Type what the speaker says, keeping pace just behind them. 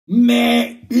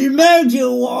Man,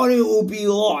 imagine what it would be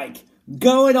like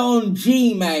going on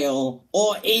Gmail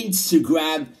or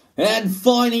Instagram and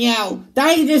finding out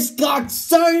they just got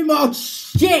so much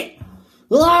shit.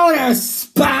 Load of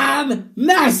spam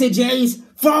messages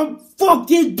from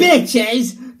fucking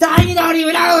bitches that you don't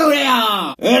even know who they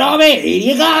are. You know what I mean?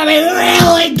 You gotta be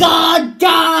really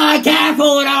goddamn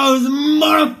careful with those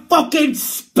motherfucking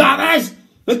spammers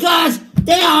because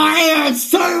they are hearing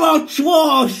so much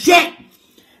more shit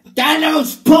than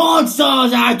those porn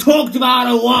stars I talked about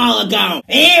a while ago.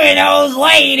 Even those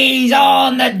ladies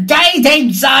on the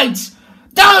dating sites,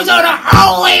 those are the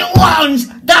only ones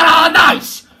that are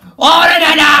nice. Other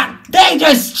than that, they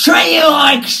just treat you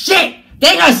like shit.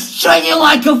 They just treat you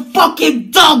like a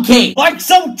fucking donkey. Like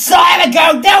some time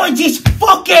ago, there was this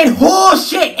fucking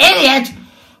horseshit idiot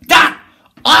that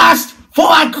asked for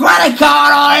a credit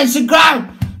card on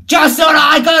Instagram just so that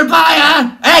I could buy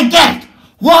her a gift.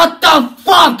 What the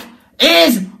fuck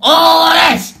is all of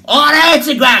this on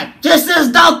Instagram? This is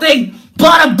nothing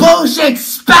but a bullshit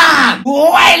spam.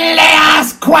 When they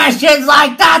ask questions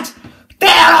like that, they're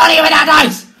not even that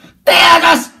nice. They're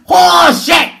just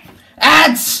horseshit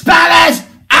and spammers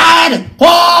and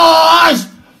whores.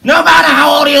 No matter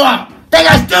how old you are, they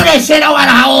just do this shit no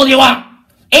matter how old you are.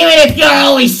 Even if you're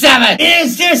only 7.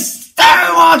 It's just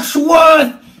so much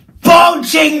worth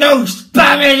punching those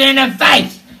spammers in the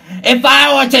face if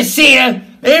I were to see them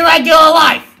in regular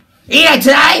life. Either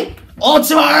today, or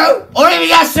tomorrow, or even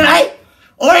yesterday,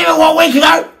 or even 1 week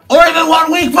ago, or even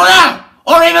 1 week from now,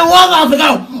 or even 1 month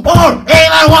ago, or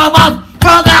even 1 month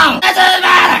from now. It doesn't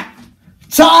matter.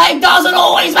 Time doesn't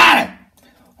always matter.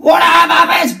 What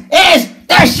happens is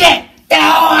there's shit.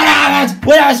 Now what happens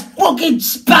with those fucking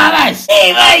spammers?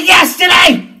 Even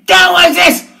yesterday, there was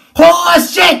this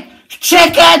horse shit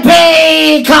chicken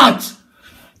pea cunt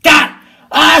that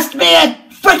asked me a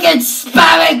freaking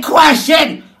spamming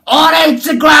question on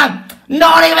Instagram.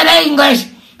 Not even English,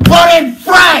 but in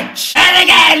French. And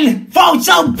again, from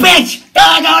some bitch that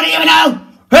I don't even know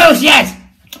who she is.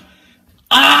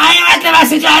 I read the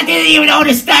message and I didn't even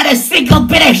understand a single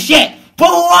bit of shit.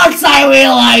 But once I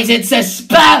realized it's a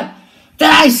spam, then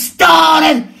I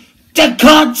started to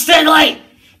constantly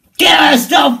give her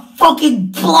stuff fucking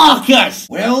blockers.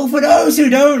 Well, for those who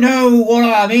don't know what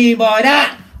I mean by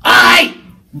that, I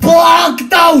block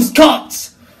those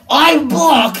cunts. I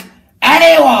block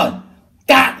anyone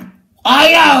that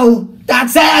I know that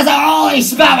says they're only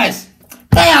spammers.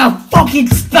 They are fucking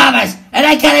spammers and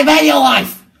they can invade your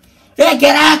life. They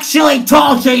can actually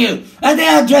torture you, and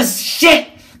they're just shit.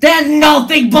 They're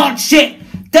nothing but shit.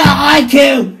 Their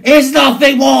IQ is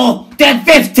nothing more than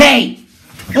 15.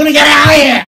 I'm gonna get out of here.